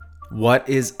What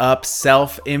is up,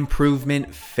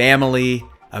 self-improvement family?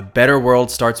 A better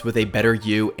world starts with a better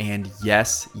you, and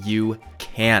yes, you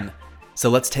can. So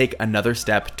let's take another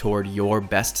step toward your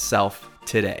best self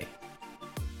today.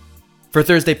 For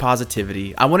Thursday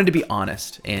Positivity, I wanted to be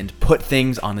honest and put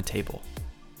things on the table.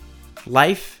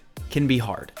 Life can be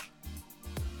hard.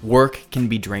 Work can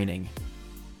be draining.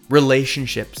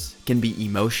 Relationships can be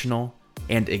emotional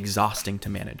and exhausting to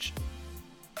manage.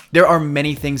 There are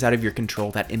many things out of your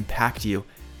control that impact you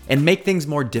and make things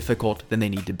more difficult than they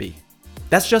need to be.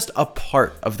 That's just a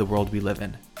part of the world we live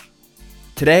in.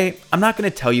 Today, I'm not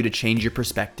going to tell you to change your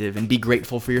perspective and be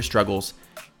grateful for your struggles,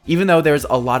 even though there's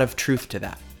a lot of truth to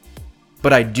that.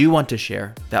 But I do want to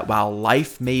share that while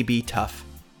life may be tough,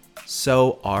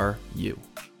 so are you.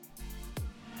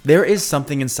 There is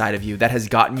something inside of you that has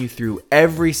gotten you through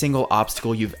every single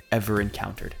obstacle you've ever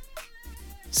encountered.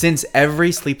 Since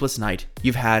every sleepless night,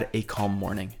 you've had a calm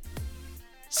morning.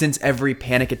 Since every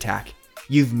panic attack,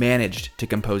 you've managed to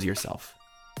compose yourself.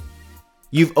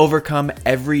 You've overcome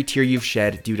every tear you've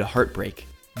shed due to heartbreak,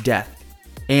 death,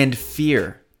 and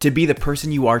fear to be the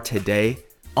person you are today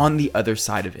on the other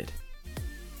side of it.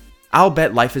 I'll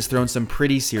bet life has thrown some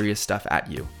pretty serious stuff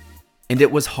at you, and it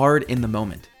was hard in the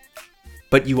moment.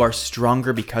 But you are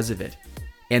stronger because of it,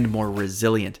 and more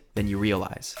resilient than you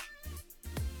realize.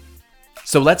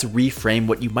 So let's reframe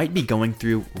what you might be going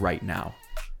through right now.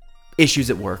 Issues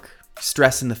at work,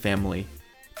 stress in the family,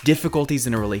 difficulties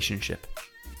in a relationship,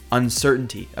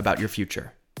 uncertainty about your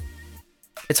future.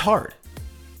 It's hard.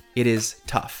 It is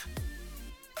tough.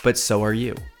 But so are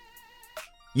you.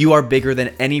 You are bigger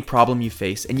than any problem you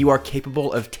face, and you are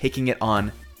capable of taking it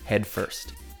on head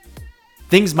first.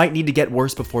 Things might need to get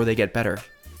worse before they get better,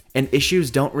 and issues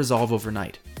don't resolve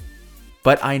overnight.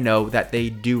 But I know that they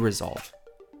do resolve.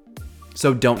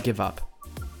 So don't give up,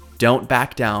 don't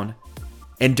back down,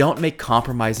 and don't make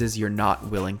compromises you're not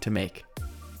willing to make.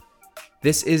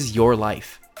 This is your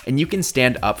life, and you can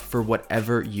stand up for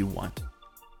whatever you want.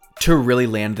 To really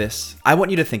land this, I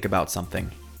want you to think about something.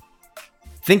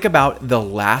 Think about the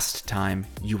last time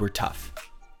you were tough.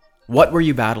 What were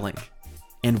you battling,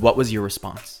 and what was your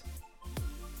response?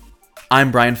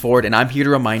 I'm Brian Ford, and I'm here to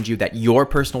remind you that your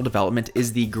personal development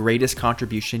is the greatest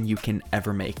contribution you can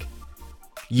ever make.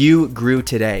 You grew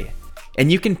today, and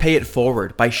you can pay it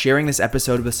forward by sharing this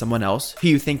episode with someone else who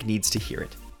you think needs to hear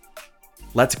it.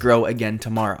 Let's grow again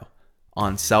tomorrow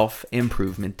on Self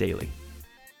Improvement Daily.